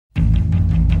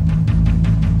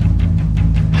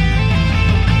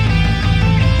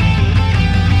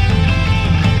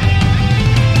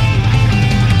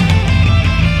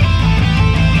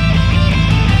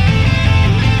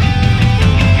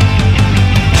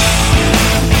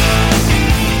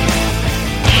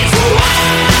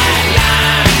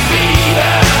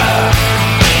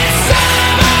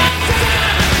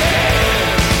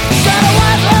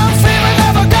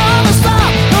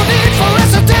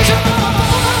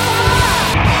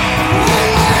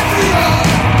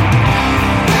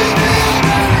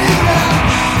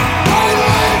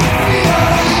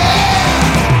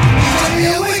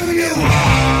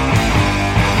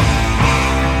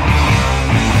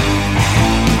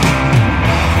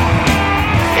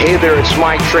Hey there, it's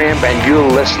Mike Tramp, and you're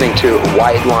listening to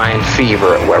White Line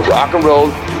Fever, where rock and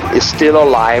roll is still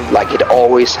alive like it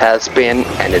always has been,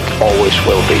 and it always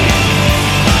will be.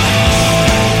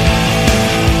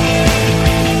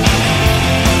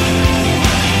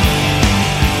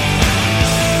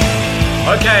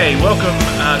 Okay, welcome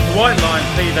to White Line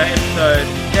Fever, episode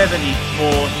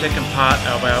 74, second part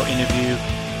of our interview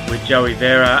with Joey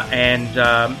Vera, and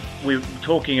we're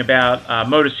talking about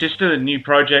Motor Sister, the new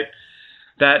project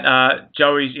that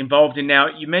Joey's involved in. Now,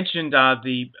 you mentioned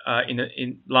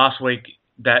in last week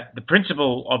that the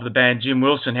principal of the band, Jim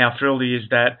Wilson, how thrilled he is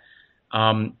that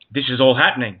this is all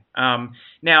happening.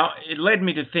 Now, it led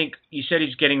me to think, you said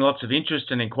he's getting lots of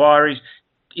interest and inquiries.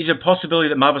 Is it a possibility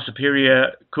that Mother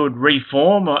Superior could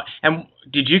reform? And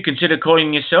did you consider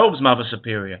calling yourselves Mother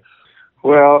Superior?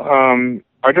 Well,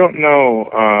 I don't know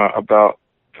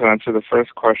to answer the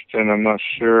first question, I'm not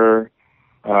sure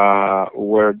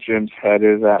where Jim's head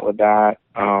is at with that.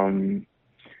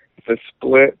 The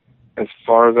split, as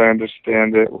far as I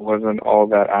understand it, wasn't all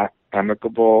that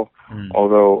amicable,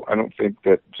 although I don't think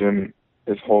that Jim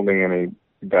is holding any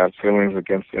bad feelings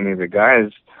against any of the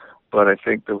guys, but I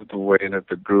think the way that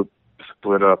the group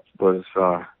split up was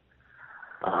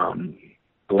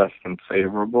less than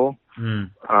favorable.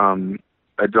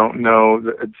 I don't know.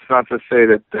 It's not to say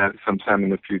that sometime in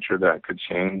the future that could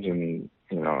change, and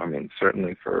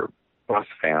certainly for us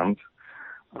fans,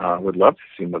 would love to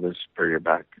see Mother Superior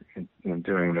back and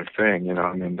doing their thing.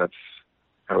 That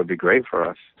would be great for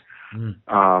us.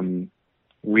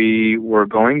 We were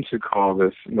going to call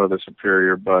this Mother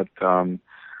Superior, but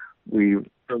we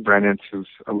ran into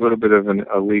a little bit of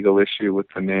a legal issue with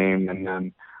the name, and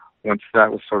then once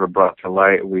that was sort of brought to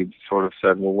light, we sort of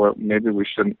said, well, maybe we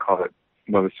shouldn't call it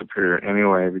Mother Superior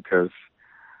anyway, because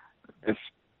this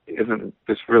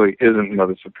really isn't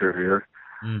Mother Superior.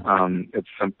 It's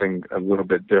something a little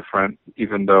bit different,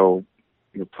 even though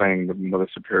you're playing the Mother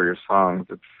Superior songs.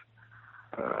 It's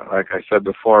like I said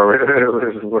before,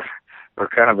 we're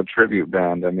kind of a tribute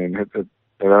band.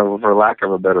 For lack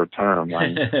of a better term.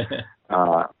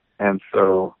 And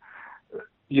so,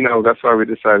 that's why we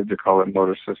decided to call it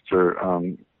Motor Sister.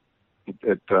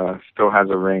 It still has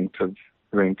a ring to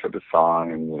the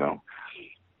song, and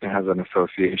it has an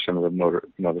association with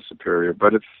Mother Superior,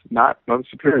 but it's not Mother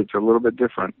Superior. It's a little bit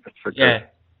different. It's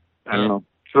I don't know.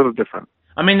 It's a little different.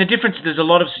 The difference,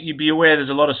 you'd be aware there's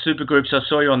a lot of supergroups. I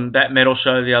saw you on that metal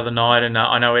show the other night, and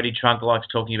I know Eddie Trunk likes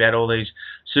talking about all these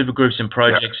supergroups and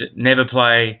projects that never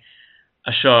play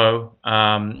a show.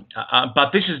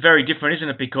 But this is very different, isn't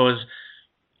it? Because,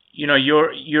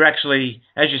 you're actually,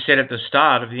 as you said at the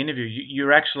start of the interview,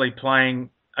 you're actually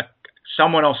playing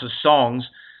someone else's songs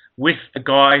with the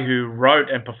guy who wrote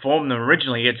and performed them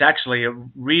originally. It's actually a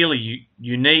really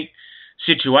unique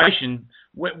situation.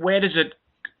 Where does it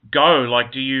go?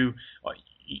 Like,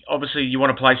 obviously you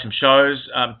want to play some shows.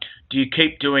 Do you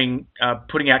keep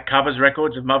putting out covers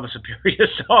records of Mother Superior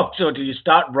songs, or do you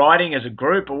start writing as a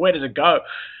group, or where does it go?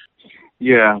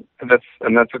 Yeah,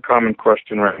 that's a common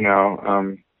question right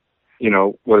now.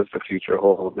 What does the future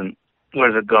hold, and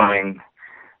where's it going?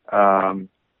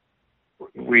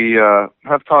 We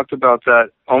have talked about that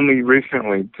only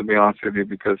recently, to be honest with you,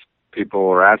 because people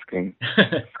were asking.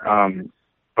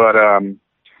 But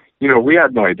we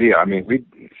had no idea. We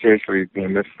seriously,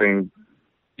 this thing,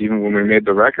 even when we made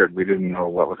the record, we didn't know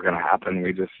what was going to happen.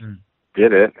 We just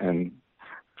did it and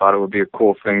thought it would be a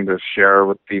cool thing to share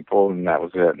with people, and that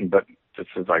was it. But this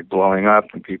is like blowing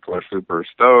up, and people are super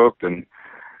stoked and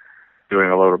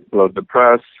doing a load of the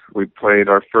press. We played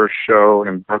our first show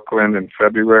in Brooklyn in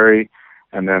February,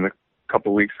 and then a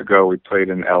couple weeks ago we played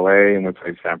in LA, and we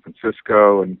played San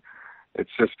Francisco, and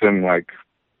it's just been a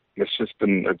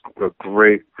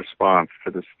great response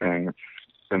to this thing.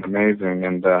 It's been amazing,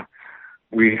 and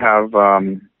we have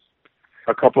a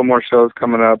couple more shows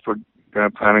coming up. We're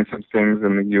planning some things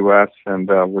in the U.S., and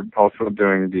we're also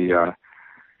doing the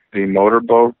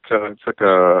motorboat. It's like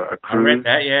a cruise. I read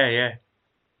that, yeah.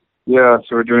 Yeah,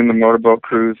 so we're doing the motorboat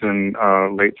cruise in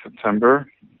late September,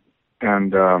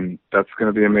 and that's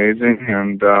going to be amazing.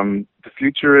 And the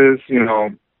future is,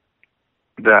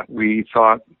 that we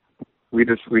thought we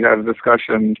had a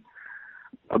discussion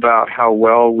about how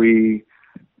well we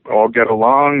all get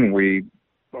along. We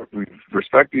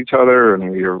respect each other,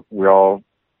 and we all,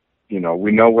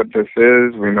 we know what this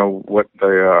is. We know what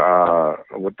the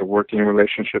working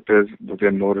relationship is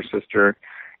within Motor Sister,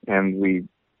 and we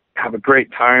have a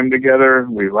great time together.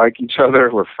 We like each other.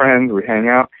 We're friends. We hang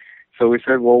out. So we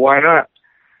said, well, why not?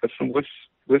 Let's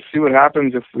see what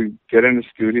happens if we get in the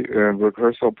studio,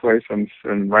 rehearsal place, and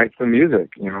write some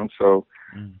music. So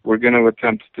we're going to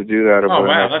attempt to do that over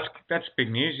the next... that's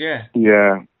big news, yeah.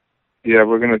 Yeah,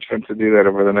 we're going to attempt to do that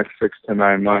over the next 6 to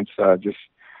 9 months.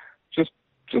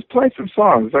 Just play some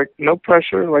songs. Like, no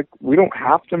pressure. Like, we don't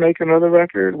have to make another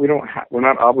record. We're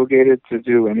not obligated to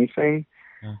do anything.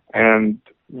 Yeah. And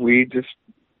we just,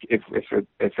 if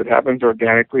it happens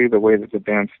organically the way that the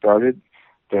band started,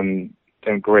 then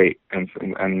great. And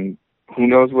who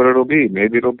knows what it'll be?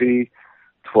 Maybe it'll be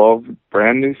 12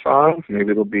 brand new songs.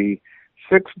 Maybe it'll be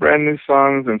 6 brand new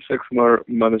songs and 6 more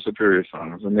Mother Superior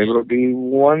songs. Or maybe it'll be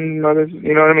 1 Mother,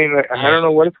 you know what I mean? Like, I don't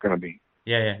know what it's going to be.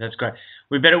 Yeah, that's great.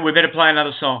 We better play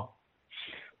another song.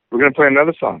 We're going to play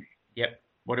another song. Yep.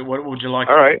 What would you like?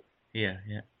 All right. Yeah.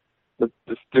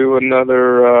 Let's do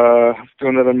another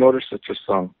Motor Sister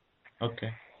song.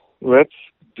 Okay. Let's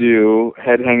do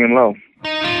Head Hanging Low.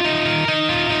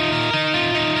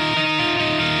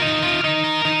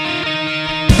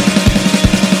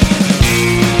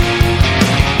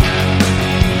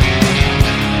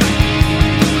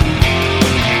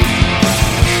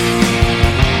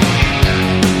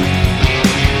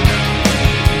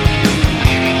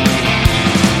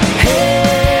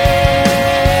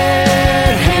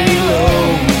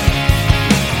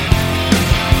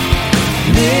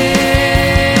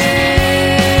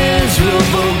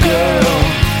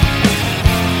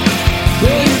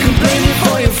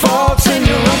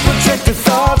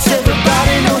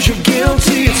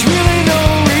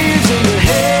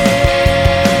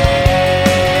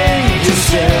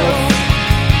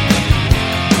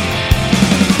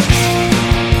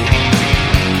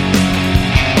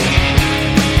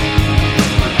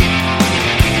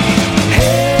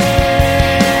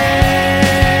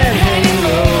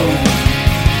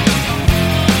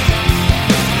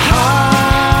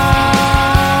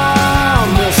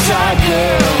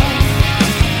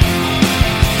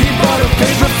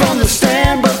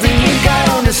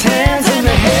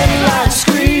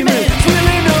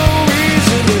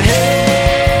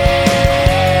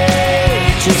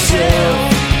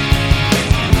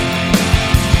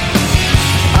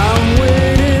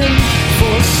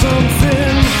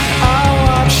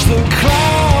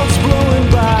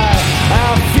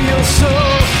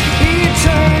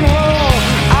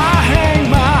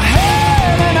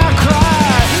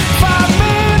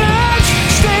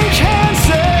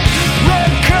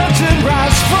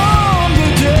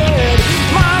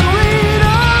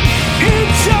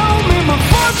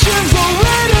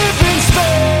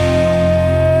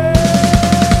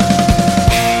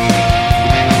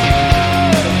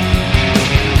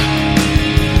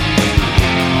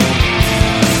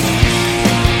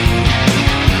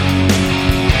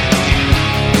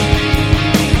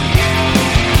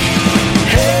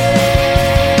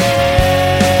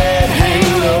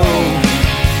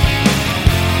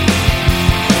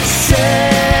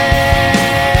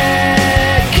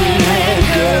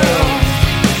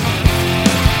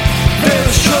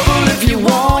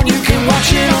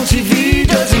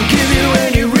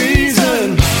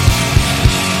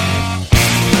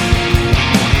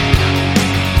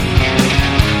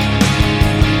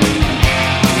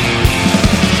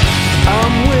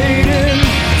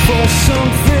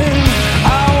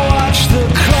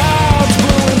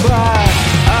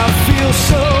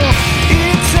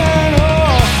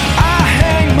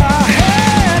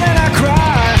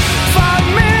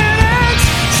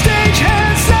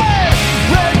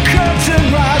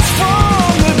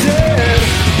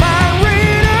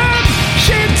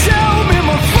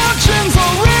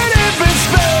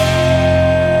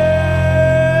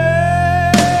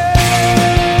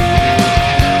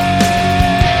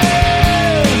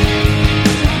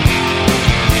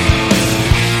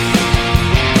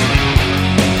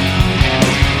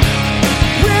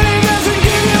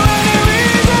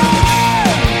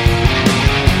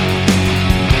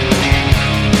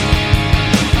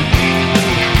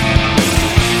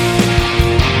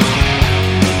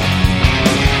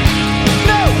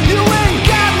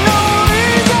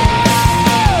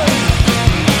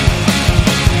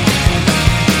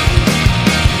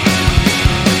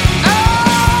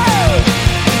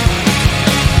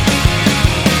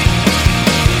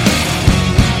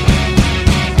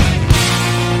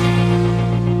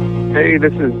 Hey,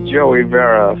 this is Joey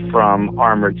Vera from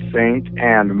Armored Saint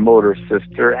and Motor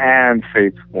Sister and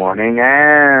Fate's Warning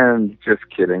and just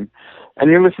kidding.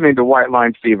 And you're listening to White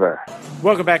Line Fever.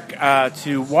 Welcome back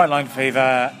to White Line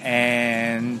Fever,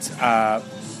 and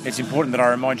it's important that I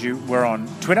remind you we're on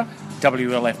Twitter,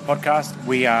 WLF Podcast.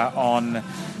 We are on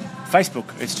Facebook.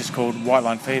 It's just called White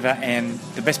Line Fever, and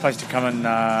the best place to come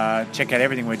and check out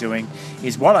everything we're doing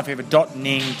is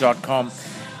whitelinefever.ning.com.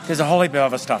 There's a whole heap of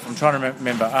other stuff. I'm trying to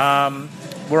remember.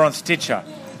 We're on Stitcher.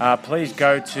 please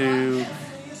go to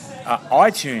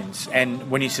iTunes,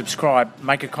 and when you subscribe,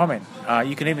 make a comment.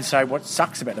 You can even say what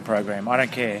sucks about the program. I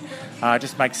don't care.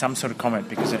 Just make some sort of comment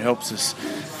because it helps us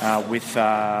with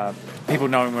people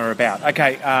knowing we're about.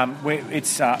 Okay, it's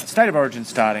State of Origin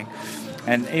starting,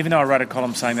 and even though I wrote a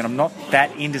column saying that I'm not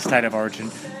that into State of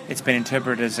Origin, it's been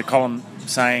interpreted as a column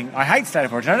saying I hate State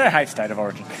of Origin. I don't hate State of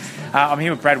Origin. I'm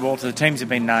here with Brad Walter. The teams have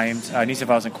been named, New South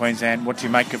Wales and Queensland. What do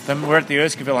you make of them? We're at the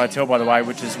Erskineville Hotel, by the way,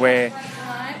 which is where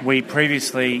we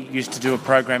previously used to do a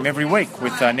program every week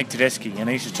with Nick Tedeschi, and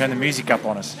he used to turn the music up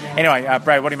on us. Anyway,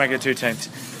 Brad, what do you make of the two teams?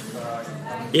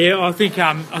 Yeah, I think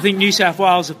New South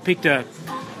Wales have picked a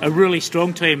really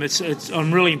strong team.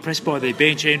 I'm really impressed by their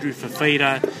bench: Andrew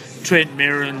Fafita, Trent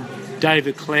Merrin,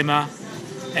 David Clemmer,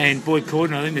 and Boyd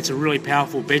Corden. I think that's a really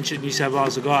powerful bench that New South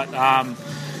Wales have got.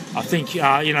 I think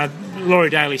Laurie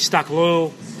Daly stuck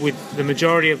loyal with the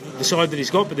majority of the side that he's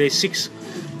got, but there's 6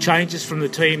 changes from the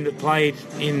team that played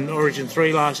in Origin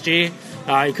 3 last year.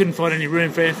 He couldn't find any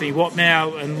room for Anthony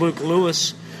Watmow and Luke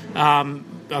Lewis,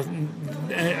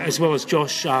 as well as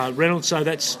Josh Reynolds. So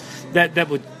that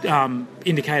would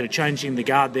indicate a change in the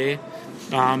guard there.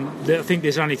 I think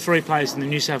there's only 3 players in the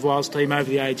New South Wales team over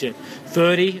the age of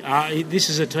 30. This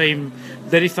is a team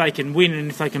that if they can win and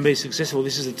if they can be successful,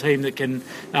 this is a team that can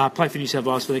play for New South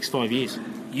Wales for the next 5 years.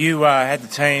 You had the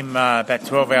team about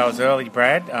 12 hours early,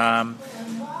 Brad.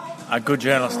 A good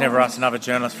journalist never asks another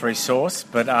journalist for his source,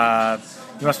 but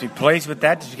you must be pleased with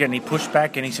that. Did you get any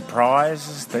pushback, any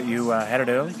surprises that you had it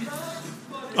early?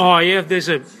 Oh yeah, there's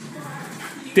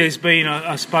been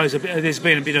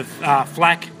a bit of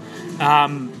flack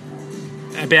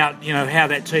about how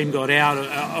that team got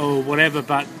out or whatever,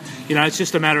 but it's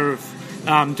just a matter of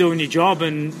doing your job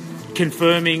and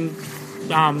confirming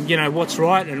what's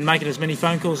right and making as many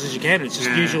phone calls as you can. It's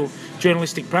just usual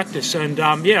journalistic practice, and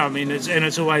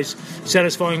it's always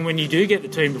satisfying when you do get the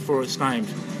team before it's named.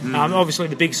 Obviously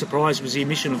the big surprise was the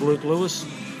omission of Luke Lewis,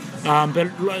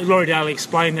 but Laurie Daly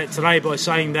explained that today by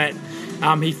saying that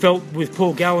he felt with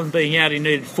Paul Gallen being out he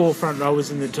needed 4 front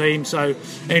rowers in the team, so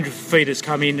Andrew Fafita's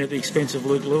come in at the expense of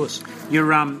Luke Lewis. You're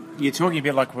talking a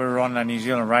bit like we're on New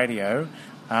Zealand radio.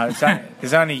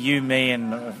 There's only you, me,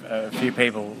 and a few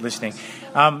people listening.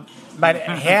 Mate,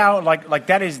 how like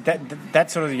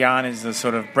that sort of yarn is the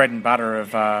sort of bread and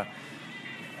butter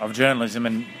of journalism,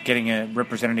 and getting a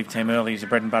representative team early is the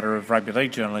bread and butter of rugby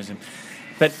league journalism.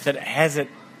 But is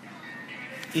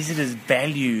it as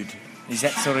valued? Is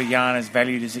that sort of yarn as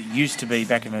valued as it used to be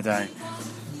back in the day,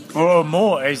 or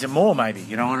more? Is it more? Maybe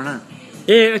I don't know.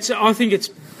 Yeah,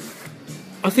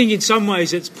 I think in some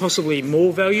ways it's possibly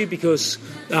more value because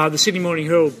the Sydney Morning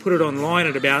Herald put it online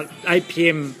at about 8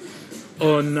 p.m.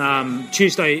 on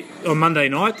Monday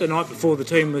night, the night before the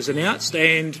team was announced,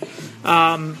 and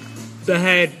they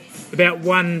had about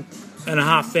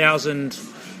 1,500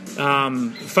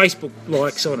 Facebook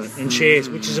likes on it and shares,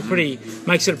 which is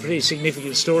makes it a pretty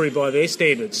significant story by their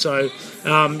standards. So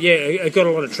it got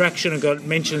a lot of traction. It got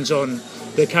mentions on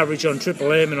the coverage on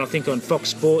Triple M and I think on Fox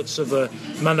Sports of the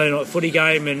Monday night footy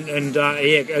game, and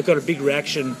it got a big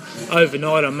reaction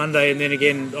overnight on Monday and then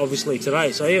again obviously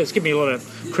today. So it's given me a lot of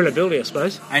credibility, I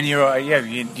suppose. And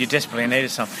you desperately needed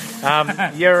some.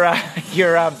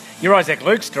 Your Isaac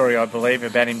Luke story, I believe,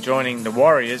 about him joining the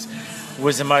Warriors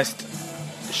was the most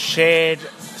shared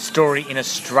story in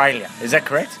Australia. Is that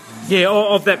correct? Yeah,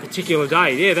 of that particular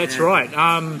day. Yeah, that's right.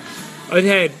 It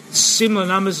had similar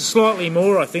numbers, slightly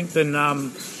more, I think, than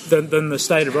the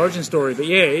State of Origin story. But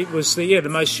it was the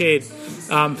most shared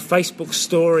Facebook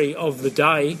story of the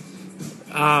day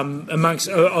amongst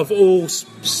of all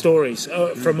stories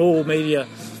from all media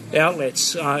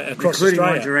outlets across including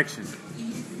Australia. One Direction.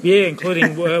 Yeah,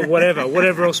 including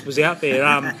whatever else was out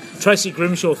there. Tracy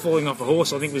Grimshaw falling off a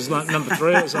horse, I think, was number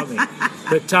 3 or something.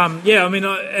 But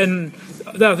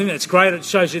I think that's great. It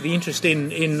shows you the interest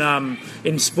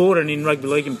in sport and in rugby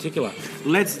league in particular.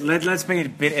 Let's be a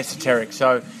bit esoteric.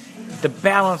 So, the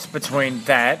balance between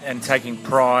that and taking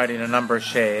pride in a number of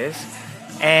shares,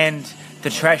 and the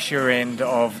trashier end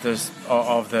of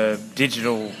the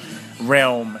digital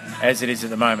realm as it is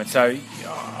at the moment. So,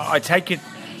 I take it.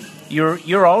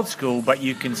 You're old school, but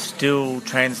you can still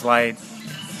translate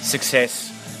success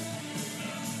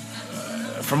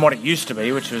from what it used to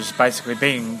be, which was basically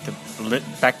being the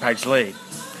back page lead,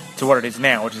 to what it is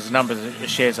now, which is a number of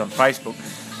shares on Facebook.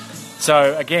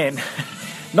 So again,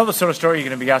 not the sort of story you're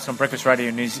going to be asked on Breakfast Radio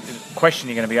question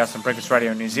you're going to be asked on Breakfast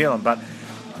Radio in New Zealand, but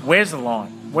where's the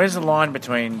line? Where's the line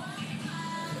between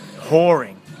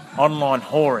whoring, online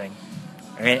whoring,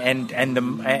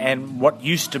 and what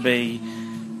used to be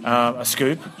a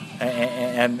scoop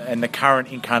and the current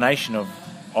incarnation of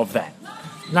that?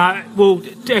 No, well,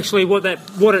 actually, what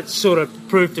it sort of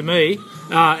proved to me,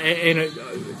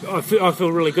 I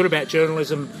feel really good about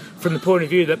journalism from the point of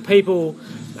view that people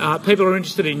are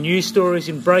interested in news stories,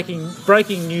 and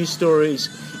breaking news stories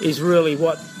is really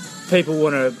what people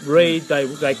want to read.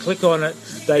 They click on it,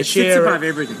 they share sits above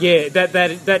everything. Yeah,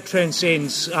 that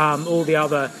transcends all the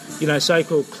other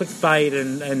so-called clickbait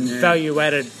and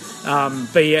value-added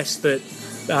BS that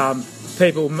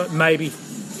people maybe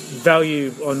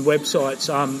value on websites.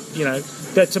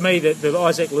 That to me, the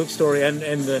Isaac Luke story and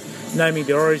the naming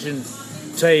the Origin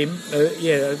team,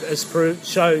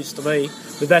 shows to me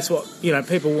that that's what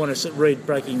people want to read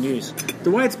breaking news.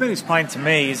 The way it's been explained to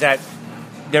me is that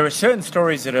there are certain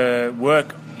stories that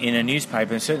work in a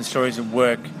newspaper and certain stories that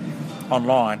work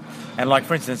online. And like,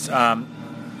 for instance,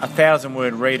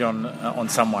 1,000-word read on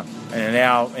someone in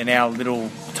our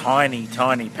little tiny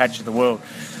patch of the world,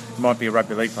 it might be a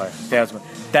rugby league player, 1,000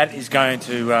 words. That is going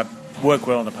to work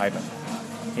well on the paper.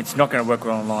 It's not going to work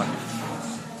well online.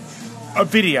 A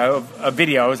video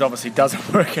obviously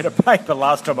doesn't work in a paper.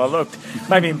 Last time I looked,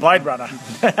 maybe in Blade Runner,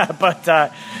 but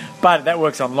that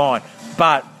works online.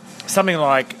 But something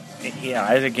like,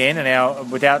 again,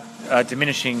 without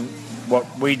diminishing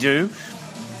what we do,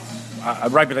 a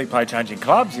rugby league player changing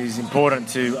clubs is important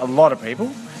to a lot of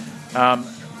people,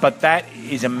 but that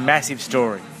is a massive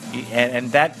story,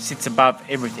 and that sits above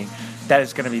everything. That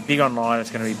is going to be big online.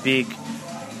 It's going to be big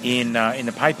in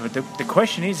the paper. But the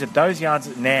question is that those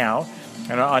yards now,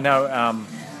 and I know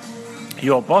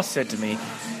your boss said to me,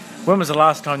 when was the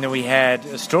last time that we had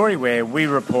a story where we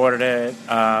reported it?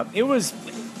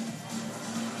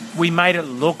 We made it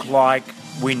look like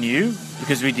we knew,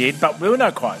 because we did, but we were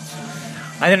no quotes.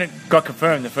 And then it got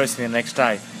confirmed the first thing the next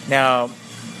day. Now,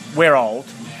 we're old,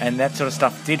 and that sort of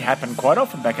stuff did happen quite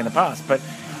often back in the past, but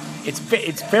it's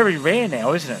very rare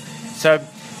now, isn't it? So,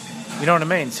 you know what I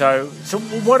mean? So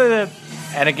what are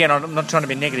and again, I'm not trying to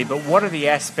be negative, but what are the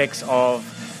aspects of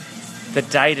the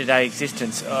day-to-day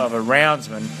existence of a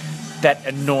roundsman that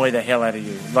annoy the hell out of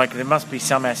you? Like, there must be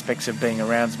some aspects of being a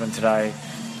roundsman today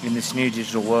in this new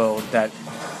digital world that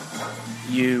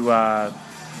you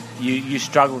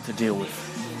struggle to deal with.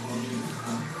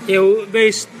 Yeah, well,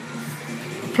 there's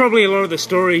probably a lot of the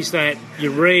stories that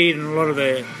you read and a lot of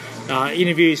the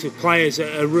interviews with players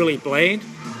are really bland,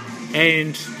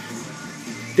 and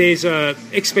there's a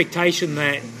expectation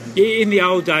that in the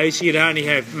old days you'd only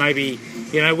have maybe,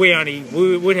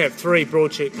 we'd have 3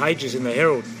 broadsheet pages in the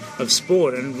Herald of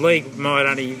sport, and league there might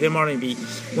only be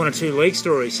 1 or 2 league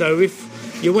stories. So if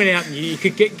you went out and you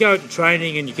could go to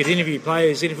training and you could interview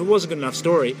players, and if it wasn't a good enough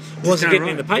story, it wasn't getting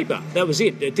in the paper. That was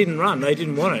it. It didn't run. They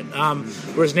didn't want it.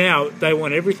 Whereas now they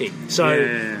want everything. So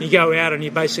you go out and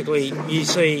you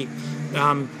see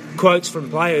quotes from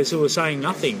players who are saying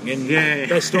nothing, and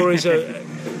those stories are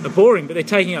boring, but they're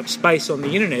taking up space on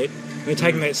the internet. They're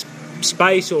taking that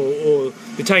space, or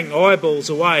they're taking eyeballs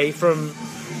away from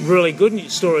really good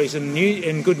news stories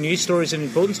and good news stories and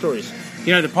important stories.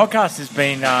 The podcast has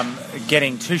been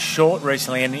getting too short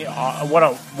recently, and what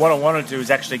I want to do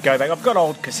is actually go back. I've got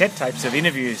old cassette tapes of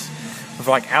interviews with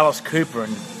like Alice Cooper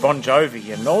and Bon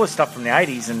Jovi and all this stuff from the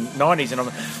 80s and 90s, and I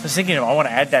was thinking I want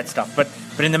to add that stuff. But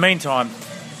in the meantime,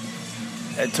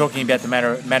 talking about the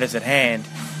matters at hand.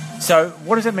 So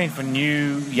what does it mean for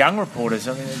young reporters?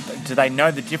 I mean, do they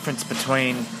know the difference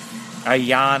between a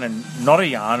yarn and not a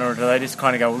yarn, or do they just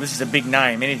kind of go, well, this is a big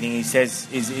name, anything he says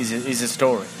is a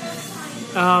story?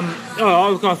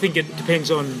 I think it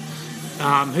depends on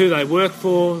who they work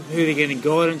for, who they're getting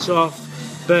guidance off.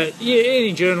 But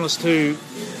any journalist who,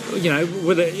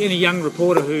 whether any young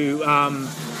reporter who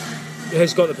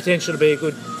has got the potential to be a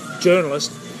good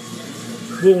journalist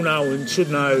will know and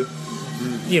should know,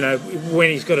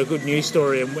 when he's got a good news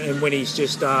story and when he's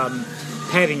just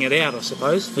padding it out, I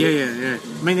suppose. Yeah.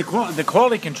 I mean, the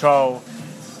quality control.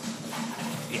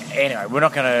 Anyway, I'm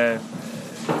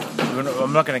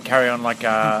not going to carry on like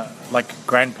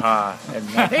Grandpa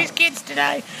and these kids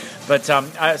today. But so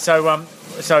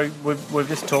we've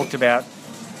just talked about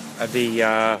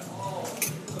the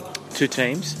 2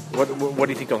 teams. What do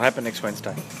you think will happen next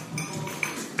Wednesday?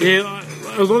 Yeah,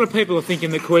 a lot of people are thinking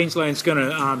that Queensland's going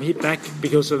to hit back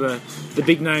because of the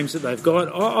big names that they've got.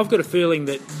 I've got a feeling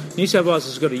that New South Wales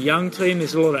has got a young team.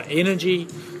 There's a lot of energy,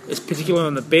 particularly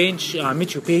on the bench.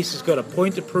 Mitchell Pearce has got a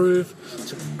point to prove.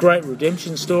 It's a great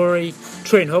redemption story.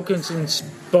 Trent Hodgkinson's,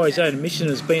 by his own admission,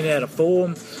 has been out of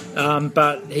form,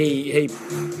 but he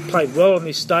played well on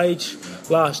this stage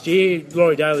last year.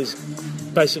 Laurie Daly's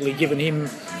basically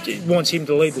wants him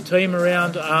to lead the team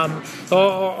around.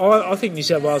 I think New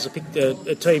South Wales have picked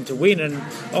a team to win, and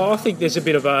I think there's a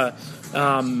bit of I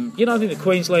think the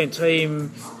Queensland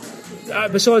team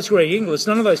besides Greg Inglis,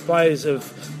 none of those players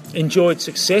have enjoyed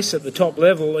success at the top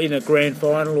level in a grand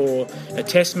final or a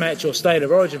test match or state of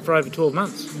origin for over 12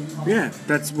 months. Yeah,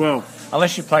 that's, well,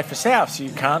 unless you play for Souths,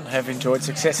 you can't have enjoyed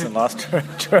success in the last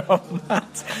 12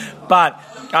 months. But,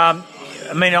 I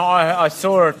mean, I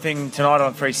saw a thing tonight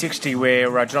on 360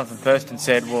 where Jonathan Thurston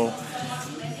said, well,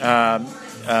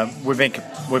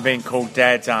 we've been called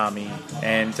Dad's Army.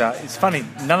 And it's funny,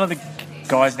 none of the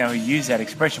guys now who use that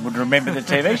expression would remember the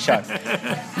TV show.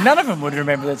 None of them would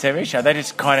remember the TV show. They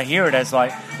just kind of hear it as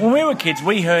like, when we were kids,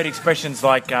 we heard expressions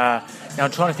like, now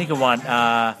I'm trying to think of one.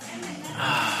 I'm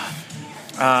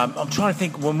trying to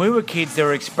think, when we were kids, there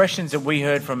were expressions that we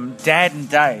heard from Dad and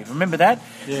Dave. Remember that?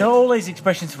 Yeah. There were all these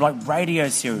expressions from like radio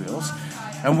serials,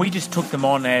 and we just took them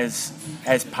on as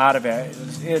part of our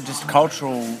just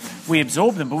cultural. We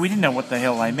absorbed them, but we didn't know what the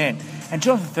hell they meant. And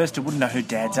Jonathan Thurston wouldn't know who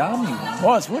Dad's Army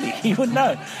was, would he? He wouldn't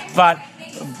know. But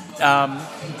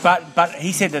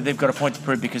he said that they've got a point to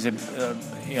prove because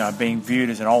they're being viewed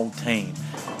as an old team.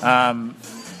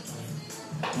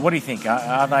 What do you think?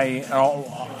 Are they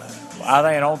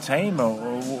an old team?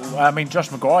 Or I mean,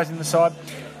 Josh Maguire's in the side.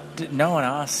 No one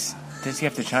asks, does he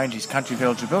have to change his country of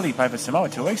eligibility? He played for Samoa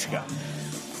 2 weeks ago.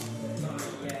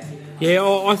 Yeah,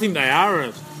 I think they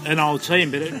are an old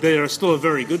team, but they're still a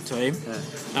very good team.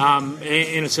 And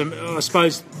I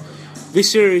suppose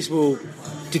this series will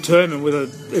determine whether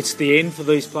it's the end for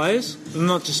these players,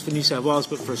 not just for New South Wales,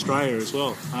 but for Australia as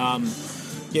well.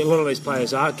 A lot of these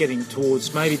players are getting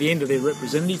towards maybe the end of their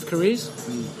representative careers.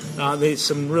 There's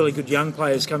some really good young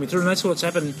players coming through, and that's what's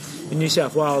happened in New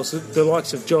South Wales. The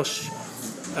likes of Josh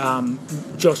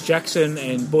Jackson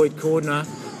and Boyd Cordner,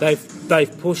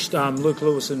 they've pushed Luke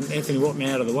Lewis and Anthony Watman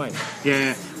out of the way. Yeah,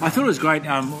 I thought it was great.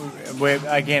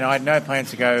 Again, I had no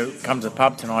plans to come to the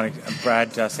pub tonight.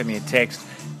 Brad sent me a text,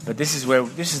 but this is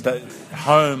the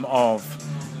home of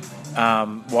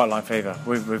White Line Fever.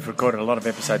 We've recorded a lot of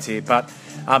episodes here, but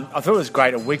I thought it was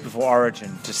great a week before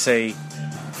Origin to see,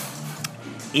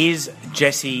 is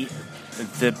Jesse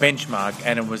the benchmark?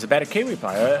 And it was about a Kiwi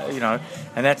player,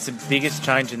 and that's the biggest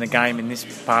change in the game in this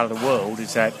part of the world,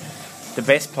 is that the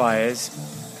best players,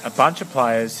 a bunch of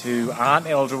players who aren't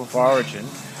eligible for Origin,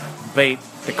 beat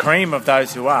the cream of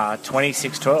those who are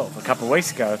 26-12 a couple of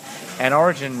weeks ago. And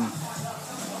Origin,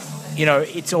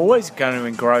 it's always going to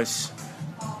engross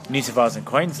New South Wales and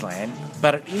Queensland,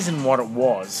 but it isn't what it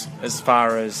was as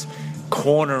far as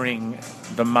cornering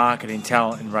the market in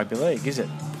talent in rugby league, is it?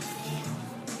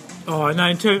 Oh,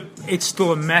 no, it's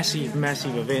still a massive,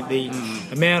 massive event. The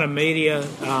amount of media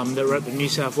that were at the New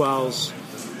South Wales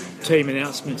team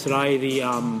announcement today,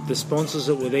 the sponsors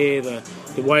that were there,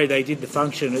 the way they did the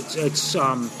function, it's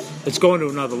gone to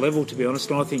another level, to be honest.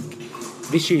 And I think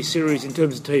this year's series, in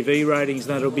terms of TV ratings,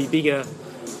 it'll be bigger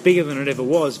than it ever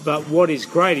was. But what is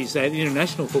great is that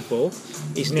international football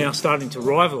is now starting to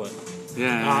rival it.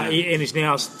 And is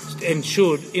now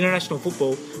international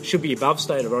football should be above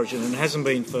state of origin, and it hasn't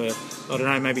been for, I don't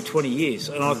know, maybe 20 years.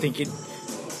 And I think it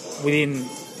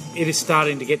is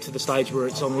starting to get to the stage where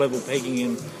it's on level pegging,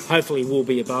 and hopefully will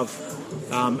be above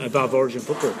origin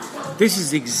football. This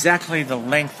is exactly the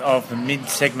length of the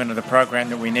mid-segment of the program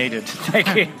that we needed.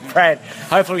 Thank you, Brad.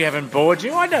 Hopefully we haven't bored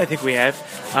you. I don't think we have.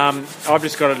 I've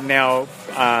just got to now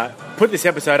put this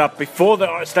episode up before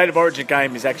the State of Origin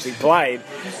game is actually played.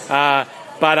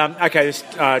 Okay, there's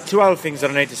two other things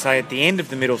that I need to say at the end of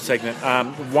the middle segment.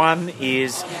 One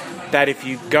is that if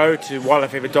you go to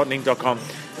wildlifefever.ning.com,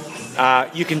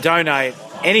 you can donate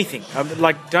anything.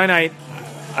 Donate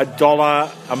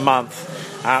 $1 a month.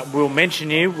 We'll mention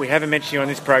you. We haven't mentioned you on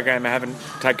this program. I haven't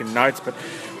taken notes, but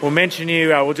we'll mention you.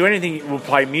 We'll do anything. We'll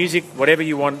play music, whatever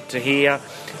you want to hear.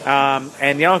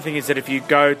 And the other thing is that if you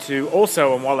go to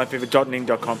also on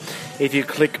wildlifefever.ning.com, if you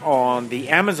click on the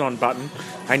Amazon button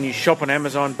and you shop on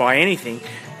Amazon, buy anything.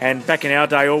 And back in our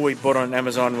day, all we bought on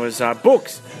Amazon was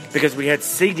books, because we had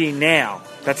CD Now.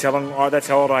 That's how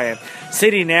old I am.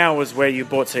 CD Now was where you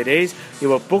bought CDs, you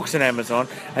bought books on Amazon,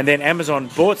 and then Amazon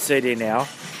bought CD Now.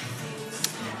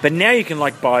 But now you can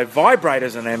buy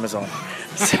vibrators on Amazon.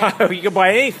 So you can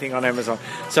buy anything on Amazon.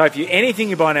 So anything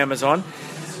you buy on Amazon,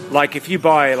 if you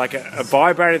buy a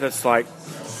vibrator that's 8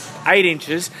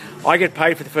 inches, I get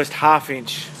paid for the first half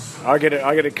inch. I get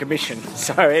a commission.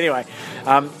 So anyway,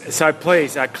 so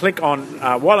please click on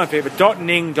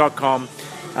wildlifefever.ning.com.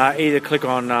 Either click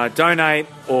on donate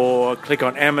or click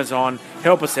on Amazon.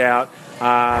 Help us out.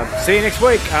 See you next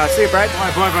week. See you, Brad.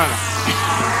 Bye, brother.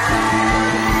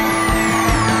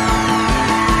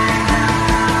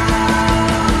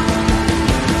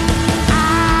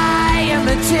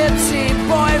 Tipsy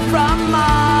boy from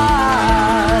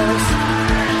Mars.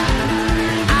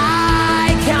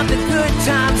 I count the good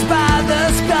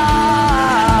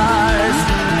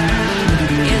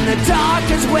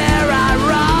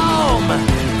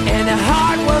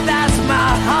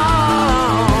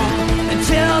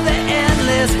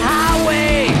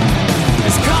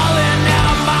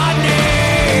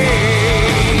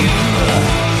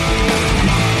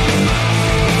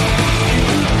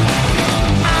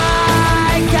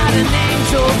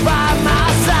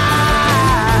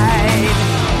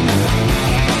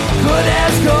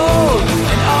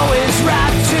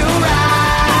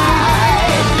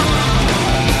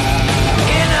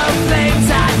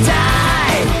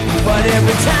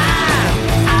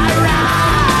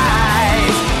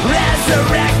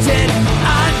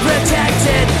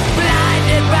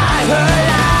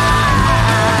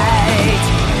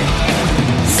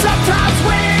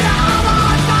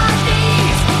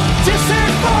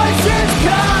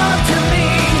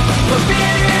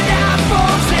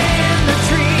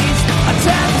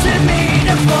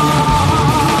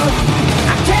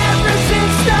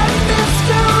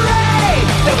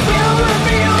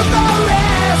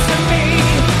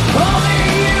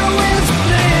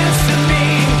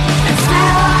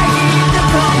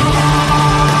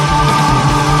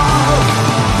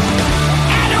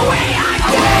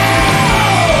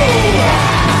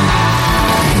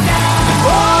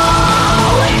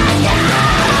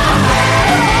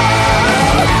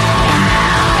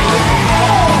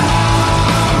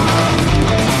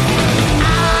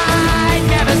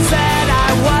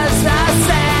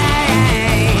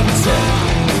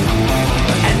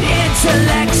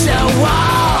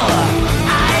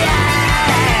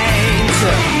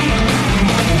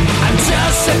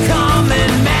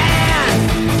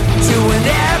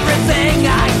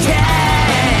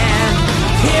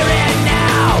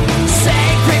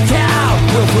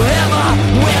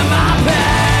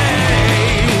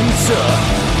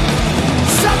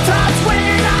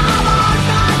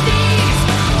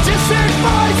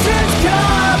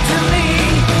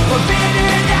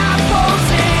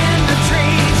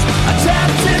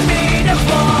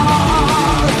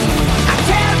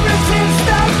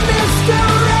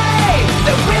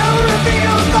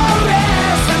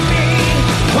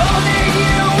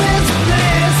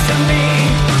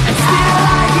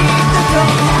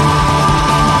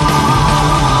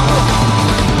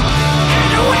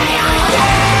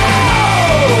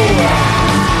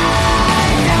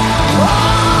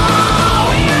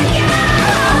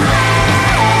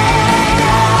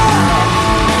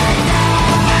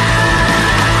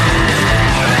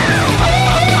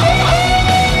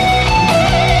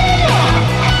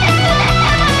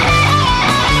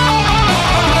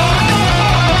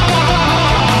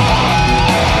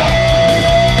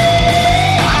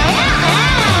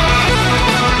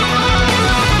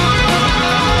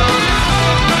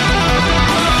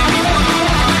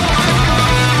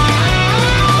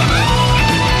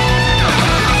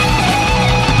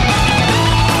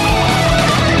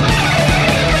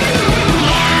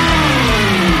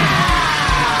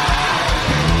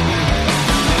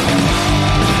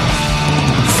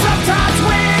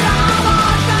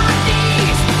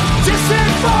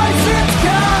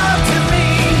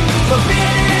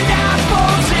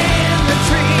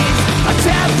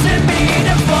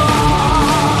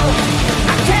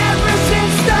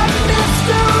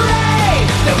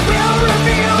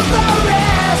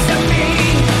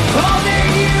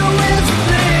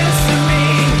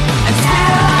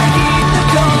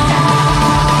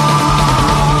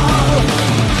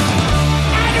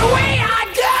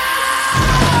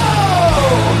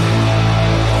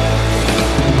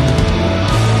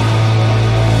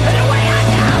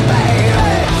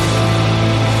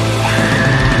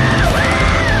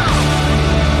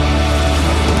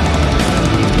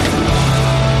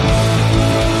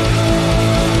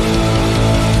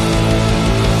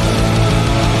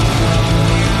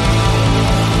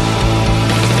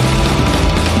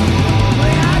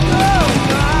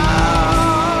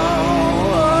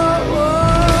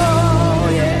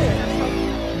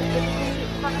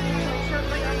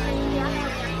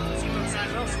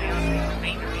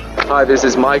Hi, this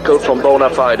is Michael from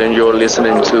Bonafide, and you're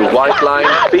listening to White Line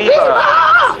Fever.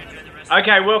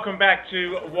 Okay, welcome back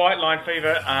to White Line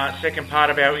Fever, second part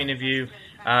of our interview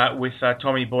with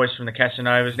Tommy Boyce from the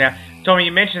Casanovas. Now, Tommy,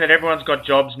 you mentioned that everyone's got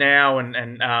jobs now,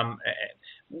 and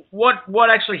what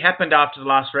actually happened after the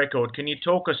last record? Can you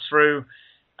talk us through,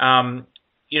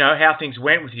 how things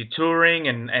went with your touring,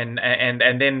 and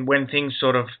then when things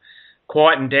sort of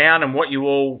quietened down, and what you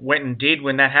all went and did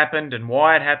when that happened, and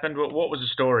why it happened? What was the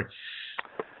story?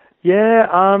 Yeah,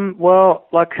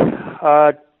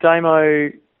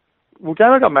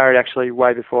 Damo got married actually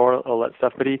way before all that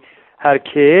stuff, but he had a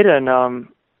kid, and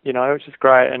which is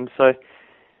great, and so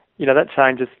that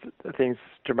changes things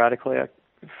dramatically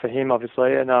for him,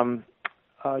 obviously, and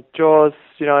Jaws,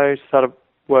 started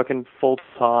working full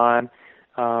time,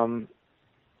 and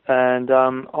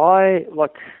I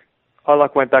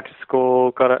went back to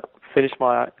school, finished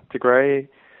my degree,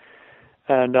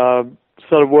 and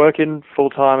started working full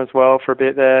time as well for a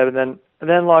bit there, and then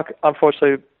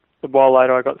unfortunately a while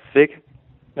later I got sick.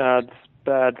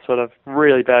 It's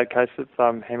really bad case of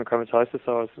hemochromatosis,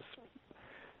 so I was just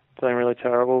feeling really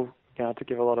terrible. Had to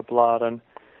give a lot of blood and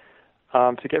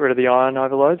to get rid of the iron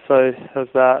overload. So there's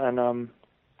that, and I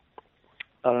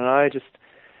don't know,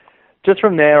 just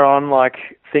from there on,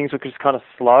 things were just kind of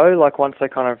slow. Once they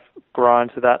kind of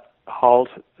grind to that halt,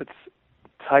 it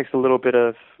takes a little bit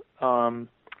of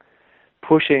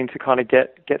pushing to kind of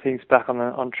get things back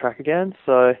on track again.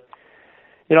 So,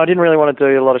 I didn't really want to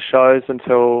do a lot of shows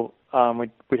until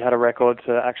we'd had a record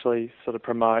to actually sort of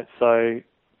promote. So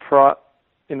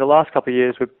in the last couple of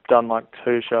years, we've done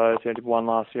 2 shows. I did one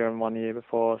last year and one the year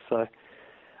before. So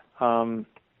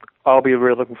I'll be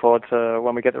really looking forward to,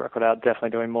 when we get the record out,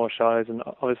 definitely doing more shows, and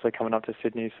obviously coming up to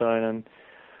Sydney soon and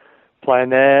playing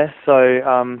there. So,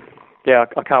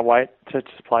 I can't wait to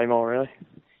just play more, really.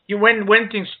 When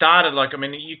things started,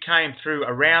 you came through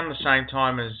around the same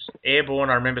time as Airborne.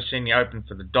 I remember seeing you open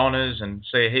for the Donners and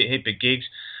see a heap of gigs.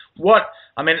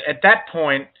 At that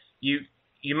point, you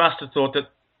must have thought that,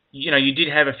 you did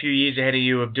have a few years ahead of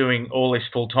you of doing all this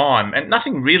full time, and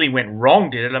nothing really went wrong,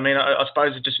 did it? I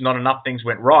suppose it's just not enough things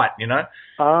went right,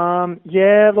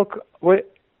 Yeah, look,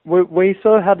 we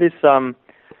sort of had this,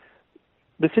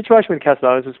 the situation with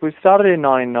Casanovas is we started in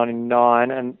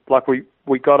 1999, and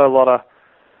we got a lot of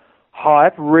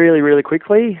hype really, really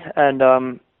quickly, and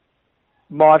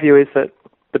my view is that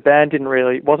the band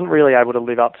wasn't really able to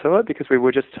live up to it because we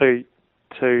were just too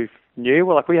new.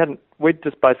 Well, we'd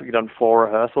just basically done 4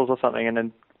 rehearsals or something and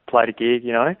then played a gig,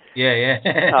 Yeah.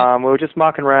 We were just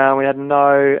mucking around. We had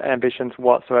no ambitions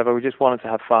whatsoever. We just wanted to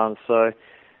have fun. So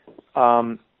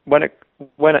when it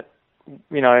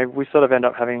we sort of end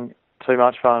up having too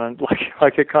much fun, and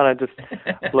it kind of just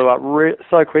blew up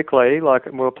so quickly.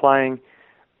 We were playing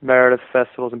Meredith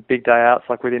festivals and big day outs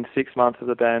within 6 months of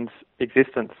the band's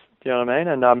existence. Do you know what I mean?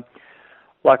 And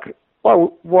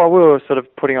while we were sort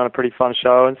of putting on a pretty fun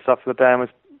show and stuff, the band was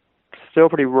still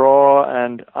pretty raw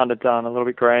and underdone, a little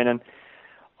bit green, and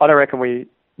I don't reckon we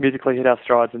musically hit our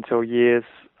strides until years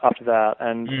after that.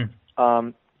 And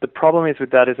the problem is with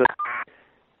that is that...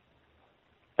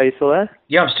 Are you still there?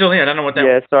 Yeah, I'm still here. I don't know what that...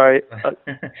 Yeah, sorry.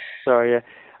 Sorry, yeah.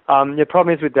 The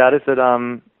problem is with that is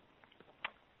that,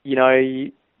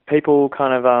 people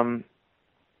kind of...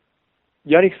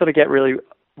 you only sort of get really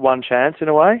one chance in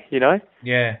a way,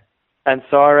 Yeah. And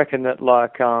so I reckon that,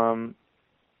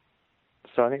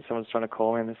 so I think someone's trying to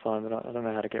call me on this line, but I don't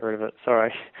know how to get rid of it.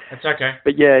 Sorry. That's okay.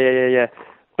 But yeah.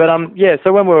 But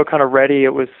so when we were kind of ready,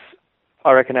 it was,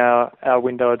 I reckon our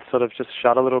window had sort of just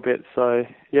shut a little bit. So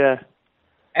yeah.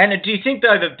 And do you think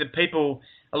though that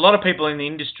a lot of people in the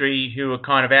industry who are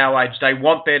kind of our age, they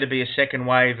want there to be a second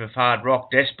wave of hard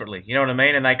rock desperately. You know what I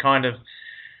mean? And they kind of,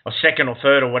 or second or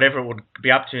third or whatever it would be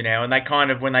up to now, and they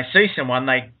kind of, when they see someone,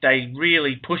 they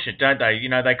really push it, don't they?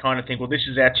 They kind of think, well, this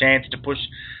is our chance to push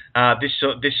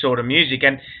this sort of music,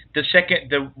 and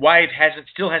the wave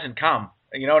still hasn't come.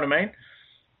 You know what I mean?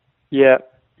 Yeah,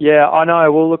 I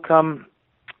know. Well, look, I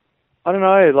don't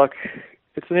know.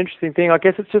 It's an interesting thing. I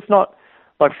guess it's just not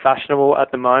fashionable at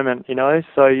the moment,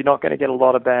 So you're not going to get a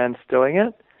lot of bands doing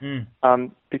it,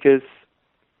 because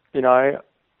a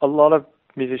lot of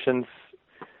musicians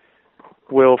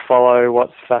will follow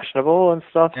what's fashionable and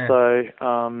stuff. Yeah. So,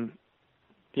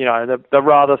 they're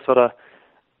rather sort of,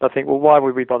 I think, well, why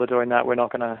would we bother doing that? We're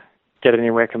not going to get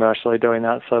anywhere commercially doing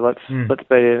that. So let's have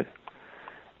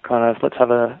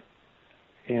a,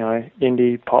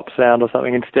 indie pop sound or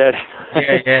something instead.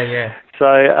 Yeah. So,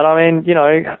 and I mean,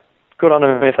 good on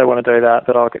them if they want to do that,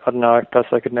 but I don't know,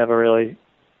 personally I could never really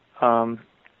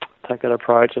take that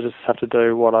approach. I just have to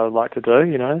do what I would like to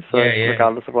do, So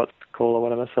regardless of what's cool or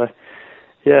whatever. So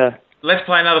Yeah. Let's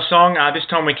play another song. This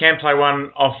time we can play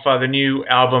one off the new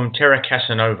album, Terra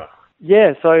Casanova.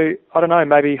 Yeah, so, I don't know,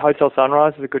 maybe Hotel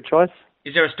Sunrise is a good choice.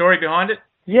 Is there a story behind it?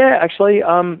 Yeah, actually, it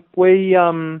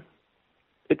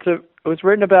was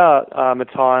written about a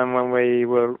time when we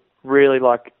were really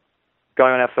like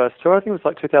going on our first tour. I think it was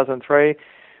like 2003.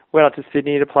 Went up to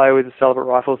Sydney to play with the Celibate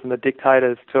Rifles and the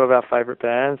Dictators, two of our favourite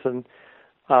bands, and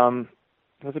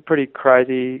it was a pretty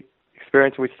crazy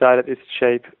experience. We stayed at this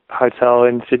cheap hotel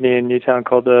in Sydney in Newtown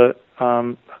called the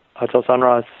Hotel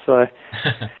Sunrise. So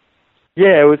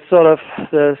yeah, it was sort of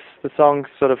the song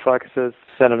sort of focuses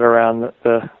centered around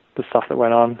the stuff that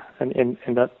went on in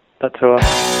that tour.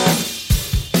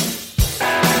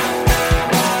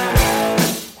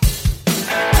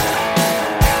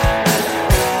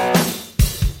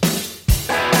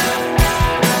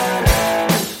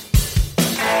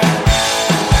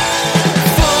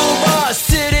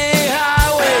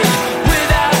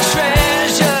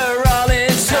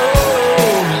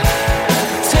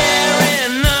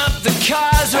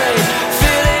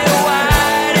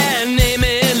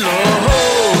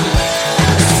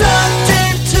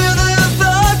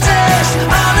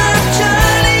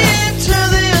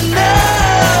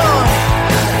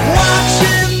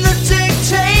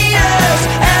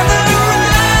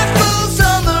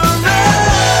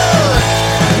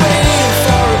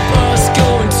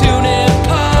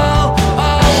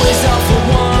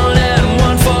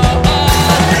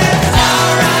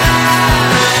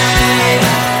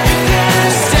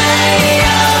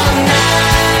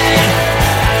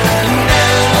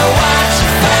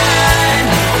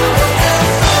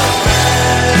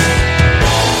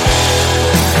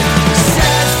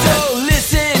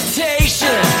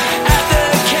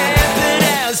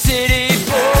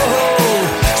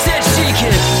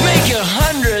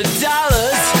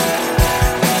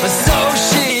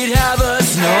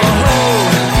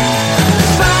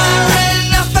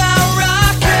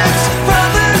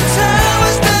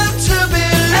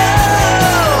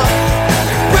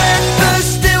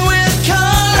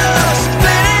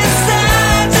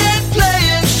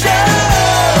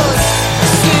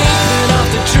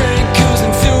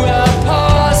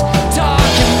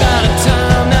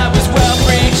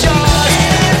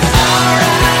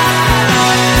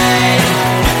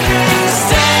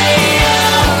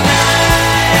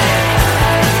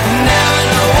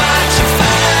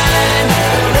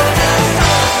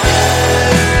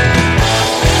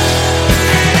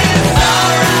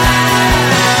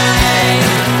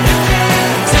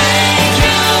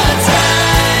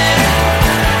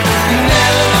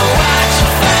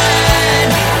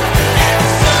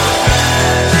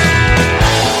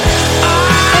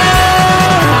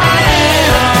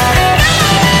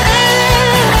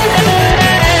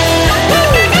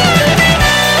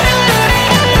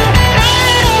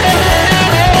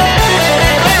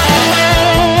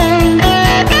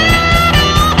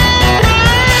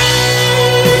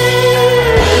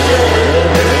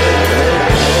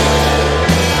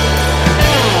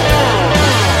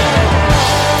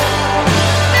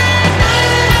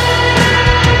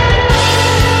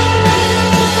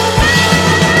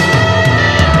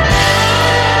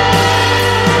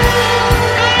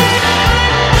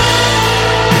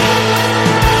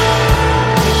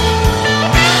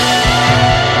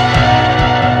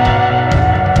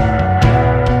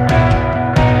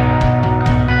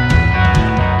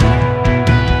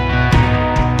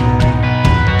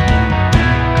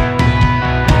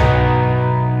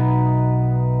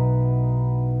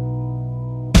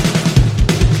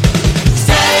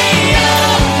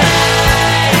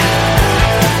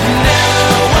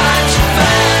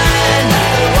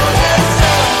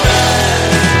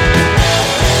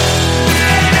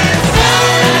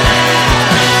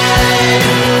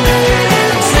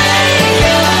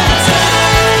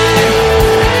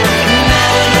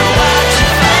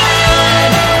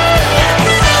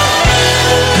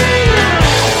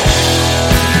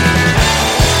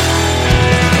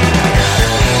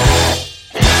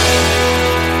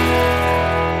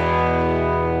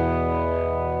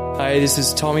 Hey, this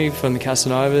is Tommy from the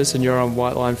Casanovas, and you're on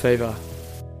White Line Fever.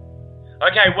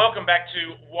 Okay, welcome back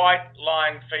to White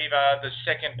Line Fever, the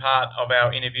second part of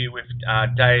our interview with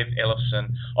Dave Ellefson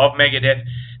of Megadeth.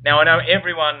 Now, I know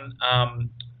everyone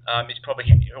is probably,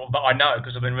 I know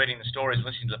because I've been reading the stories,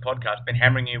 listening to the podcast, been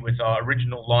hammering you with our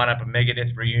original lineup of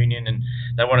Megadeth reunion, and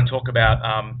they want to talk about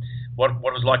what it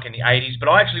was like in the 80s. But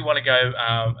I actually want to go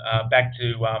back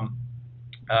to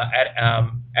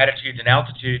Attitudes and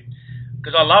Altitude,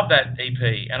 because I love that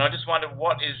EP, and I just wonder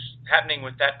what is happening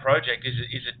with that project. Is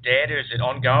it dead, or is it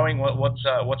ongoing?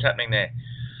 What's happening there?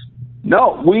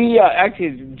 No, we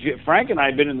actually, Frank and I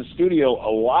have been in the studio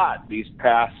a lot these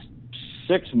past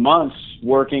 6 months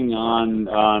working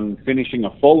on finishing a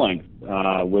full length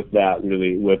with that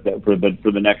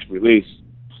for the next release,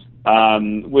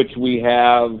 which we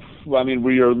have. I mean,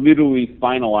 we are literally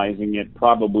finalizing it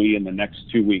probably in the next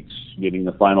 2 weeks, getting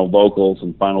the final vocals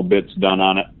and final bits done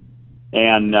on it,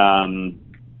 and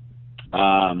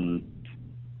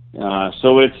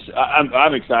so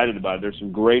I'm excited about it. There's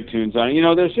some great tunes on it. You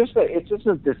know, there's just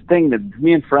this thing that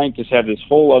me and Frank just have this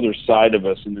whole other side of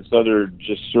us, and this other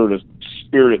just sort of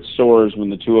spirit soars when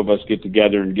the two of us get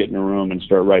together and get in a room and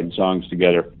start writing songs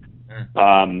together.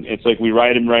 It's like we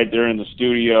write them right there in the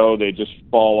studio. They just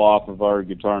fall off of our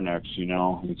guitar necks, you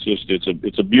know.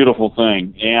 It's a beautiful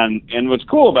thing. And what's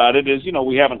cool about it is, you know,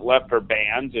 we haven't left our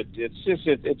bands.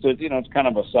 It's kind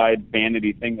of a side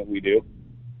vanity thing that we do.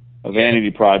 A vanity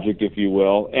project, if you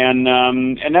will, and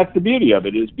that's the beauty of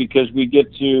it, is because we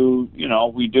get to, you know,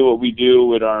 we do what we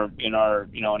do in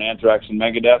Anthrax and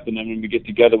Megadeth, and then when we get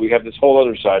together, we have this whole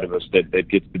other side of us that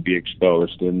gets to be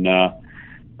exposed, and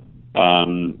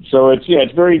so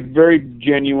it's very, very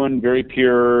genuine, very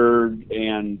pure,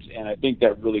 and I think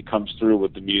that really comes through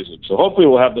with the music. So hopefully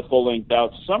we'll have the full length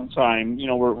out sometime. You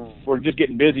know, we're just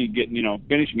getting busy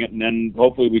finishing it, and then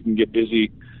hopefully we can get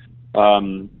busy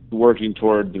working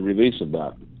toward the release of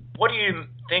that. What do you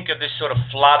think of this sort of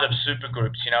flood of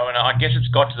supergroups? You know, and I guess it's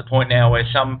got to the point now where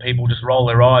some people just roll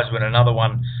their eyes when another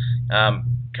one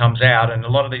comes out, and a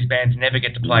lot of these bands never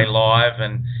get to play live.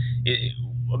 And is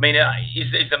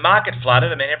the market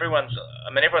flooded? I mean, everyone's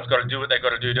got to do what they've got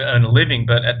to do to earn a living,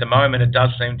 but at the moment, it does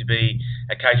seem to be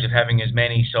a case of having as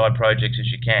many side projects as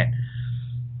you can.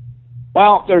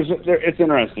 Well, it's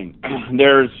interesting.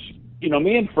 You know,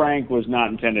 me and Frank was not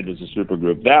intended as a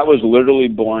supergroup. That was literally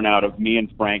born out of me and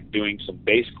Frank doing some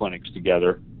bass clinics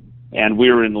together. And we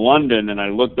were in London, and I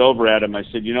looked over at him. I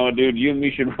said, you know what, dude, you and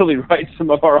me should really write some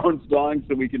of our own songs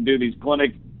so we can do these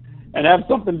clinics and have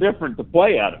something different to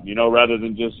play at them, you know, rather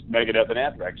than just Megadeth and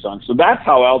Anthrax songs. So that's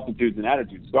how Altitudes and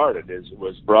Attitudes started,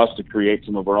 was for us to create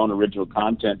some of our own original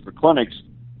content for clinics.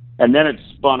 And then it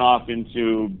spun off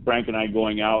into Frank and I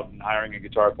going out and hiring a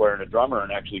guitar player and a drummer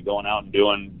and actually going out and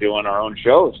doing our own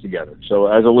shows together. So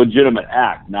as a legitimate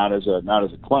act, not as a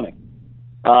clinic.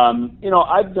 You know,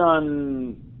 I've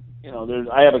done, you know,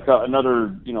 I have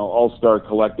another, you know, all-star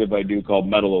collective I do called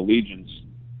Metal Allegiance,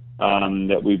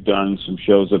 that we've done some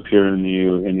shows up here in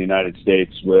the United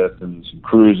States with, and some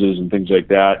cruises and things like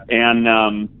that. And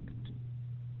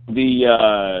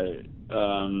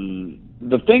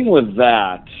the thing with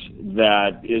that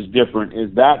is different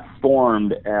is that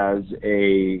formed as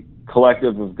a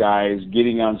collective of guys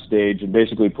getting on stage and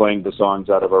basically playing the songs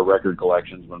out of our record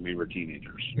collections when we were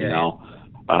teenagers. Yeah. You know,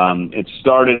 it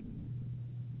started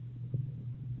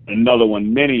another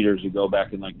one many years ago,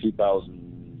 back in like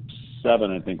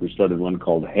 2007, I think we started one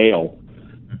called Hail.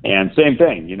 And same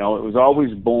thing, you know, it was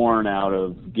always born out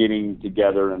of getting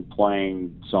together and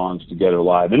playing songs together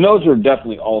live. And those are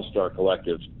definitely all-star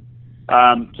collectives.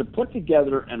 To put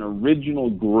together an original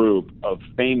group of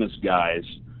famous guys,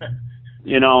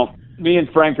 you know, me and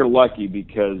Frank are lucky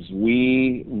because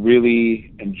we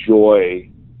really enjoy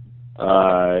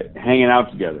hanging out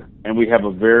together, and we have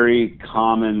a very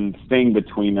common thing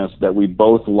between us that we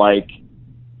both like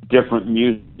different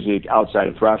music outside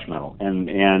of thrash metal, and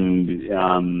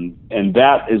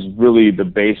that is really the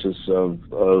basis of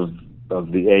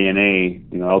the A&A,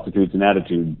 you know, Altitudes and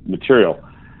Attitude material.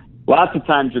 Lots of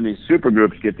times when these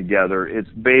supergroups get together, it's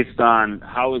based on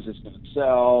how is this going to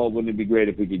sell? Wouldn't it be great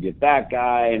if we could get that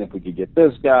guy? And if we could get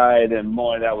this guy, then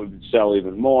more, that would sell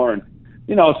even more. And,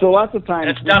 you know, so lots of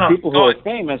times people who are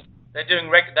famous, they do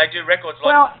records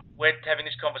like we're having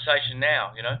this conversation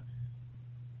now, you know?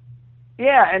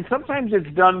 Yeah, and sometimes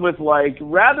it's done with, like,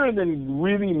 rather than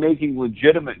really making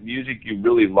legitimate music you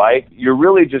really like, you're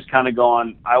really just kind of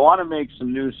going, I want to make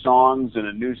some new songs in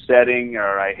a new setting,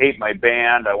 or I hate my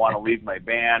band, I want to leave my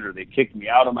band, or they kicked me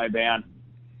out of my band,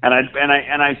 and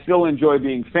I still enjoy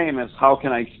being famous. How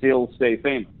can I still stay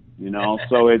famous? You know,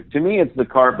 so to me, it's the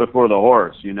cart before the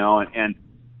horse. You know, and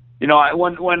you know,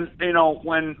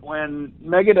 when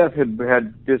Megadeth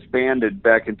had disbanded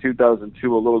back in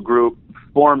 2002, a little group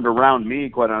formed around me,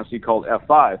 quite honestly, called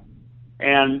F5.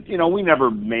 And, you know, we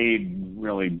never made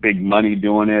really big money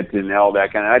doing it and all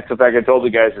that kind of. In fact, I told the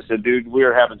guys, I said, dude, we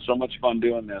are having so much fun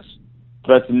doing this.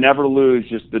 Let's never lose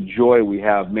just the joy we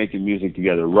have making music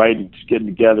together, getting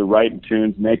together, writing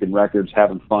tunes, making records,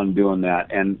 having fun doing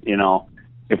that. And, you know,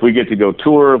 if we get to go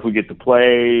tour, if we get to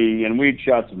play, and we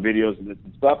shot some videos and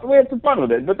stuff, and we had some fun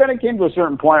with it. But then it came to a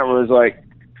certain point where it was like,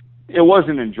 it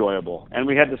wasn't enjoyable, and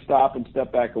we had to stop and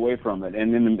step back away from it.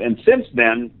 And since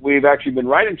then, we've actually been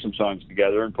writing some songs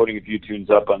together and putting a few tunes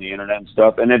up on the internet and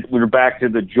stuff. And we're back to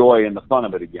the joy and the fun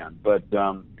of it again. But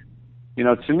you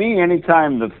know, to me,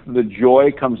 anytime the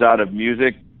joy comes out of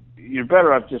music, you're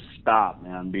better off just stop,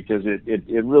 man, because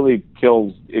it really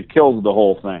kills the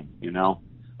whole thing. You know.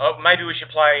 Oh, maybe we should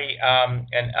play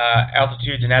an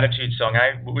Altitudes and Attitudes song,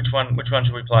 eh? Which one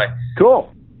should we play?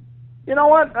 Cool. You know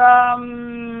what?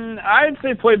 I'd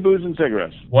say play Booze and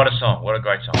Cigarettes. What a song. What a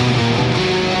great song.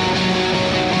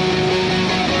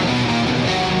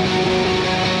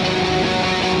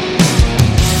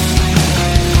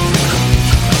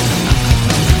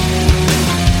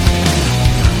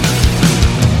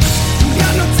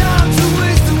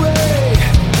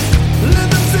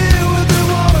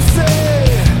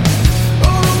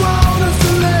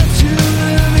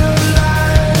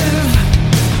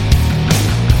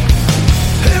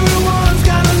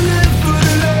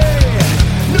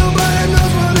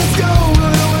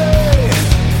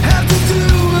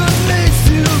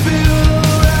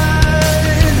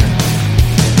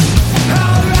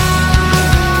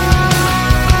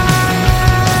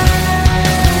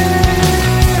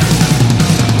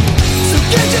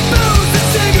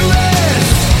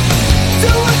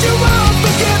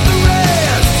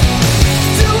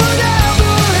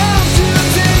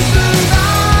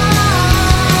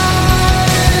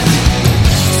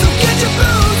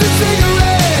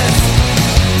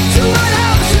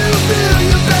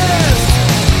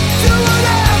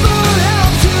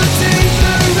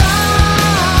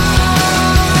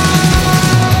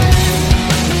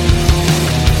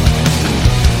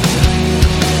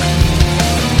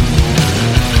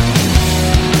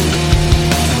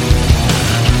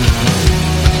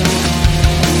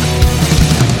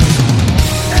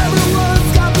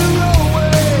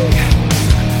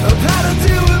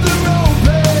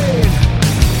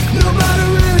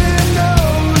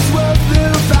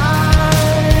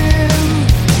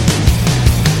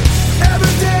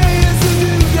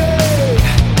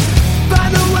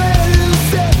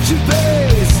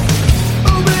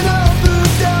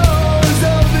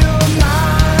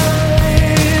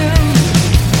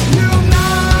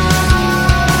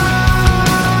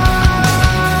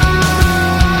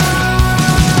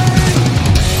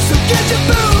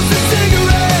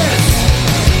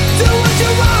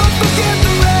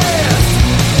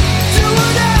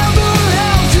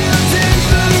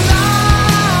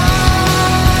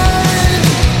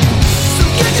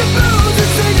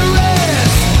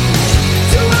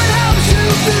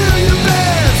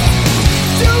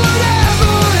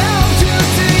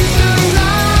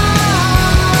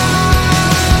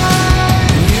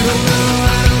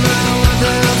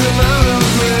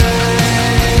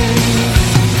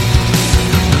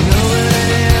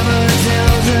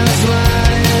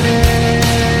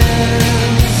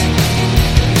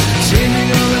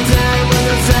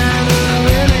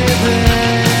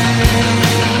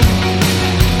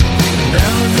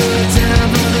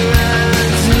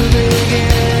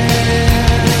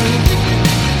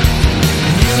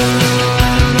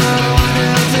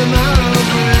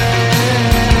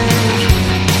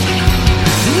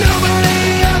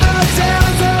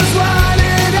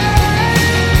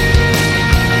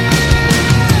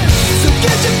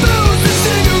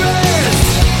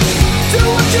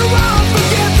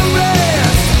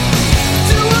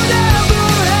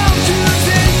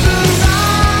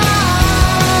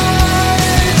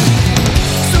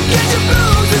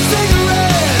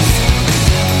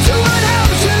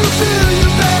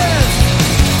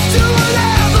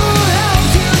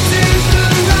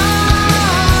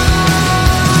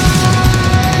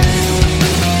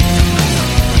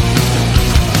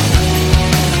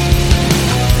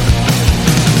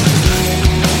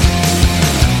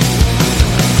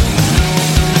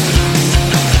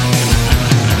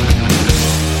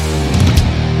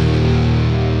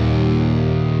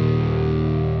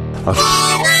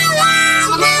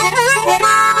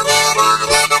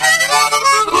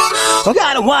 I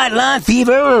got a white line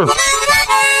fever.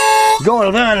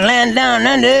 Going to run land down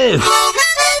under.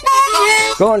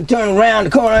 Going to turn around the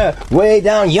corner way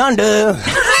down yonder.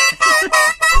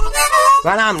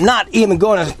 But I'm not even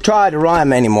going to try to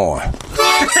rhyme anymore.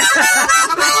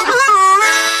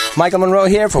 Michael Monroe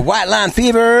here for White Line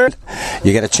Fever.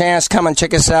 You get a chance, come and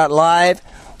check us out live.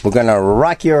 We're going to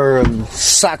rock your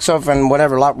socks off and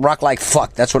whatever, rock like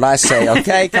fuck. That's what I say,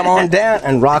 okay? Come on down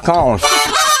and rock on.